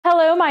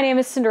Hello, my name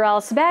is Cinderella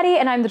Ksebati,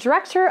 and I'm the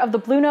director of the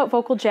BlueNote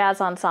Vocal Jazz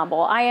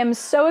Ensemble. I am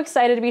so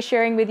excited to be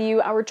sharing with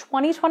you our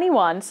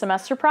 2021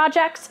 semester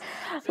projects.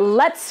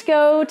 Let's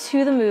go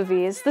to the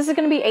movies. This is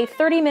going to be a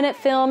 30-minute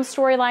film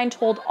storyline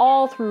told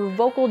all through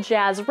vocal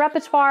jazz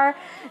repertoire,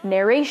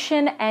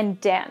 narration, and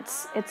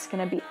dance. It's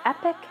going to be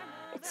epic.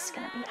 It's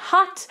gonna be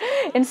hot,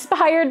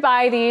 inspired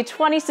by the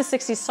 20s to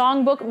 60s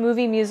songbook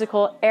movie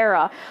musical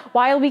era.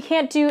 While we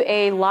can't do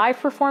a live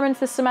performance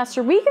this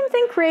semester, we can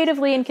think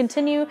creatively and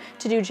continue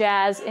to do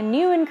jazz in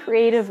new and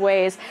creative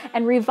ways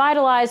and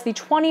revitalize the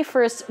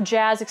 21st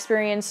jazz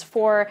experience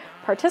for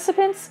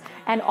participants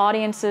and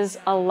audiences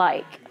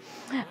alike.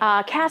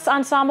 Cast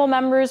ensemble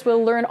members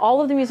will learn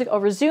all of the music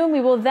over Zoom. We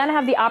will then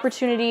have the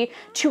opportunity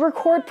to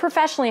record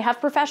professionally,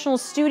 have professional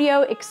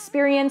studio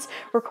experience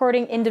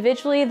recording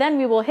individually. Then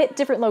we will hit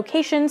different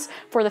locations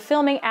for the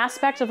filming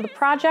aspect of the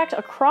project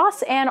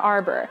across Ann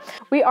Arbor.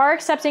 We are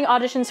accepting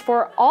auditions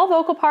for all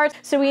vocal parts,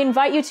 so we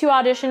invite you to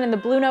audition, and the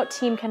BlueNote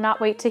team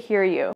cannot wait to hear you.